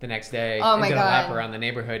the next day and did a lap around the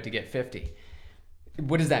neighborhood to get 50.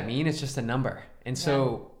 What does that mean? It's just a number. And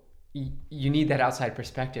so you need that outside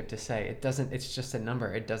perspective to say, it's just a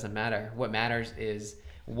number. It doesn't matter. What matters is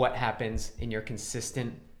what happens in your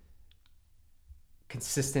consistent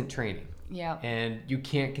consistent training. Yeah. And you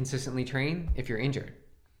can't consistently train if you're injured.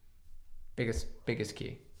 Biggest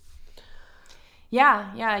key.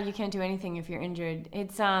 Yeah, you can't do anything if you're injured.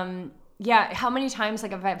 It's how many times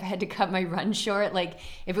like if I've had to cut my run short, like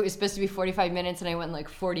if it was supposed to be 45 minutes and I went like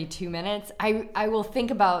 42 minutes, I will think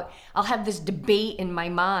about, I'll have this debate in my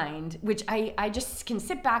mind, which I just can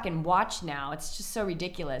sit back and watch now. It's just so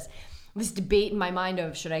ridiculous. This debate in my mind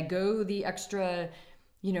of, should I go the extra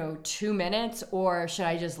 2 minutes, or should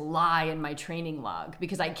I just lie in my training log?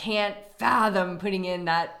 Because I can't fathom putting in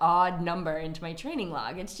that odd number into my training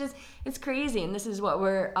log. It's crazy. And this is what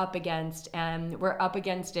we're up against. And we're up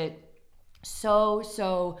against it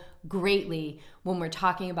so greatly when we're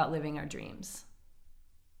talking about living our dreams.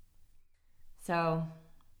 So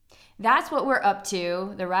that's what we're up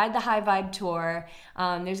to, the Ride the High Vibe tour.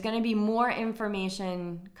 There's going to be more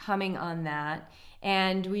information coming on that.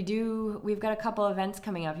 And we've got a couple events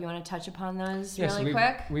coming up. You want to touch upon those really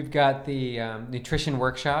quick? We've got the nutrition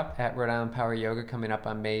workshop at Rhode Island Power Yoga coming up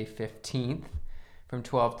on May 15th from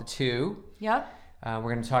 12 to 2. Yep.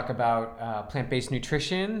 We're going to talk about plant-based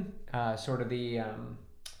nutrition, sort of the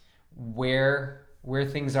where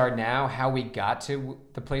things are now, how we got to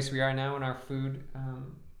the place we are now in our food,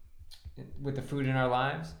 with the food in our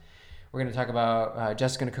lives. We're going to talk about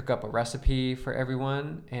Jess going to cook up a recipe for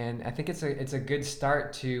everyone, and I think it's a good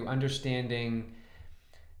start to understanding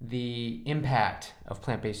the impact of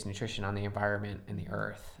plant-based nutrition on the environment and the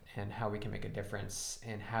earth, and how we can make a difference,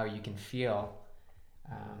 and how you can feel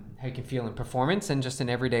in performance and just in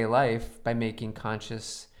everyday life by making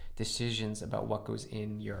conscious decisions about what goes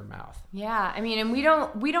in your mouth. Yeah, I mean, and we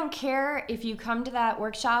don't care if you come to that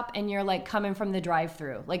workshop and you're like coming from the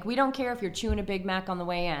drive-through. Like, we don't care if you're chewing a Big Mac on the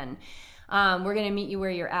way in. We're going to meet you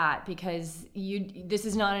where you're at, because this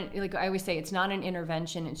is not, like I always say, it's not an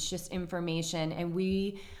intervention, it's just information. And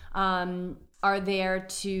we are there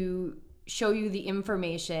to show you the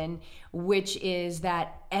information, which is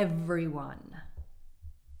that everyone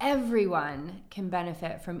can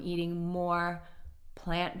benefit from eating more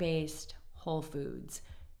plant-based whole foods.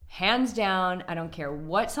 Hands down, I don't care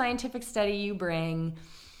what scientific study you bring,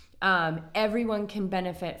 everyone can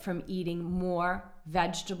benefit from eating more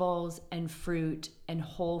vegetables and fruit and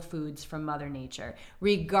whole foods from Mother Nature.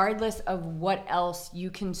 Regardless of what else you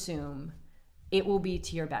consume, it will be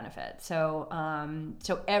to your benefit. So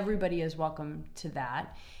everybody is welcome to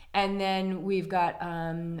that. And then we've got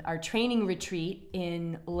our training retreat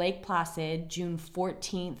in Lake Placid, June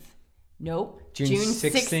 16th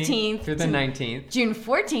through the 19th. June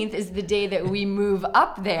 14th is the day that we move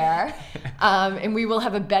up there, and we will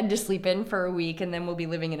have a bed to sleep in for a week, and then we'll be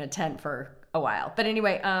living in a tent for a while. But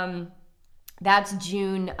anyway, that's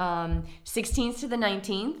June 16th to the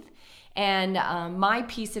 19th. And my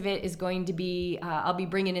piece of it is going to be, I'll be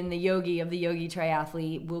bringing in the yogi of the Yogi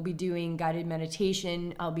Triathlete. We'll be doing guided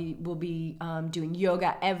meditation. We'll be doing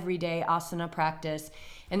yoga every day, asana practice.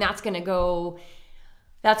 And that's going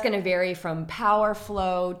to vary from power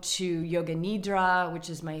flow to yoga nidra, which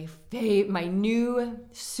is my new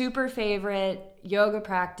super favorite yoga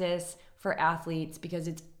practice for athletes, because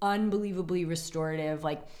it's unbelievably restorative.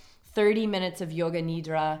 Like 30 minutes of yoga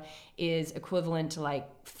nidra is equivalent to like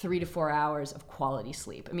 3 to 4 hours of quality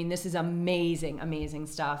sleep. I mean, this is amazing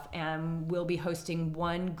stuff. And we'll be hosting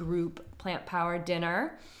one group plant power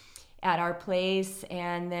dinner at our place.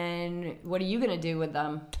 And then what are you going to do with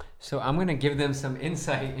them? So I'm going to give them some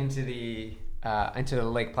insight into the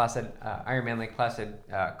Lake Placid, Ironman Lake Placid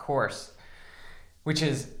course, which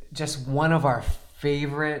is just one of our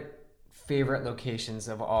favorite locations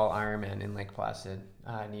of all Ironman in Lake Placid,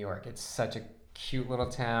 New York. It's such a cute little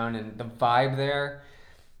town, and the vibe there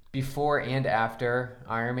before and after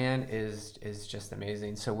Ironman is just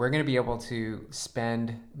amazing. So we're going to be able to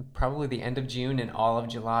spend probably the end of June and all of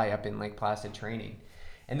July up in Lake Placid training.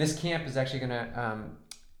 And this camp is actually going to,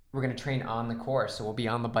 we're going to train on the course. So we'll be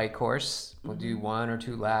on the bike course. We'll do 1 or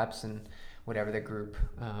 2 laps and whatever the group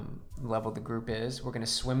level the group is. We're going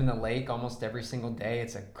to swim in the lake almost every single day.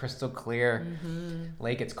 It's a crystal clear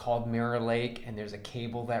lake. It's called Mirror Lake, and there's a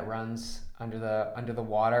cable that runs under the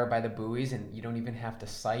water by the buoys, and you don't even have to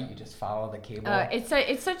sight. You just follow the cable. It's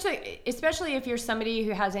such a, especially if you're somebody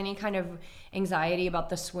who has any kind of anxiety about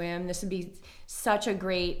the swim, this would be such a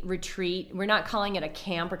great retreat. We're not calling it a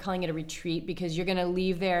camp, we're calling it a retreat, because you're going to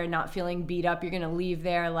leave there not feeling beat up. You're going to leave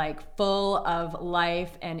there like full of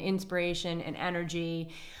life and inspiration and energy.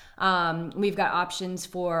 We've got options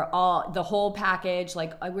for the whole package.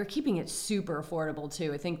 Like, we're keeping it super affordable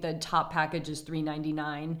too. I think the top package is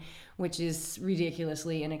 $399, which is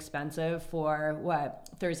ridiculously inexpensive for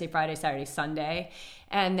Thursday, Friday, Saturday, Sunday.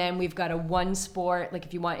 And then we've got a one sport, like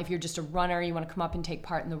if you're just a runner, you want to come up and take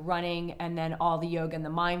part in the running, and then all the yoga and the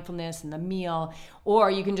mindfulness and the meal, or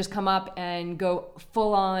you can just come up and go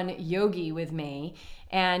full on yogi with me.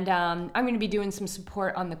 And I'm going to be doing some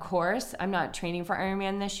support on the course. I'm not training for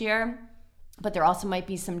Ironman this year, but there also might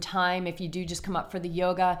be some time if you do just come up for the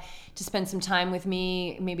yoga to spend some time with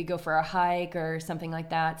me, maybe go for a hike or something like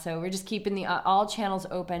that. So we're just keeping the all channels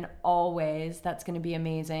open always. That's going to be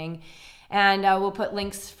amazing. And we'll put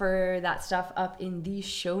links for that stuff up in the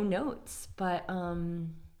show notes. But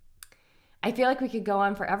I feel like we could go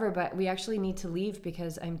on forever, but we actually need to leave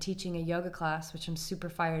because I'm teaching a yoga class, which I'm super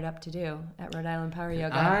fired up to do at Rhode Island Power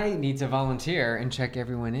Yoga. I need to volunteer and check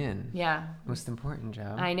everyone in. Yeah. Most important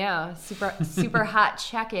job. I know. Super hot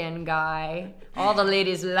check-in guy. All the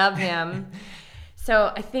ladies love him.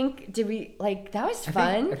 So I think, that was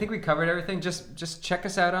fun. I think we covered everything. Just check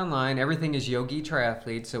us out online. Everything is Yogi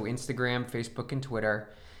Triathlete, so Instagram, Facebook, and Twitter.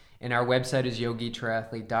 And our website is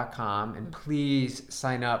yogitriathlete.com. And please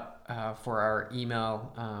sign up for our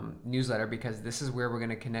email newsletter, because this is where we're going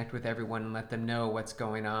to connect with everyone and let them know what's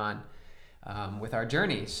going on with our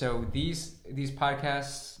journey. So these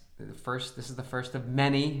podcasts, this is the first of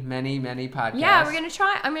many, many, many podcasts. Yeah, I'm going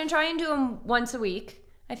to try and do them once a week.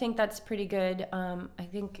 I think that's pretty good. I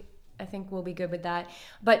think we'll be good with that.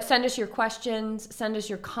 But send us your questions, send us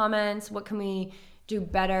your comments. What can we do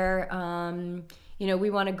better? We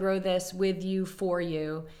want to grow this with you, for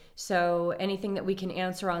you. So anything that we can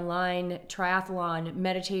answer online, triathlon,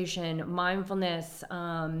 meditation, mindfulness.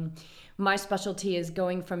 My specialty is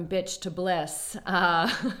going from bitch to bliss,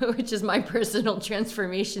 which is my personal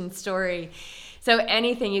transformation story. So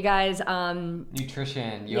anything, you guys.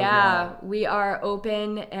 Nutrition, yoga. Yeah, we are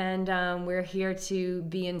open, and we're here to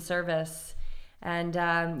be in service. And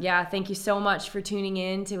thank you so much for tuning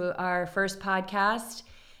in to our first podcast.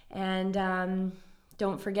 And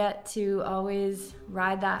don't forget to always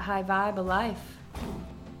ride that high vibe of life.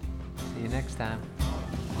 See you next time.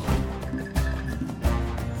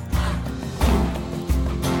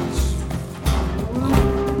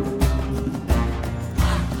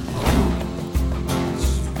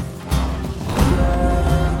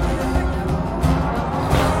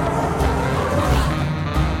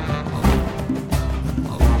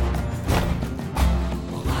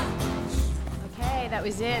 That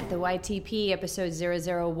was it, the YTP episode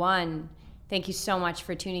 001. Thank you so much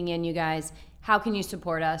for tuning in, you guys. How can you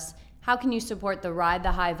support us? How can you support the Ride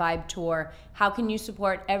the High Vibe tour? How can you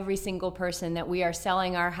support every single person that we are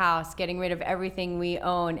selling our house, getting rid of everything we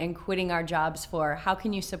own, and quitting our jobs for? How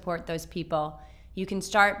can you support those people? You can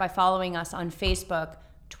start by following us on Facebook,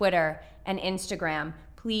 Twitter, and Instagram.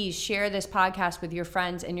 Please share this podcast with your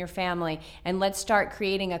friends and your family, and let's start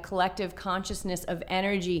creating a collective consciousness of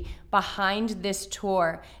energy behind this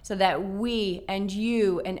tour so that we and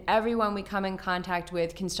you and everyone we come in contact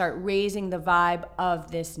with can start raising the vibe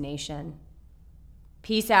of this nation.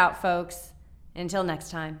 Peace out, folks. Until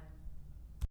next time.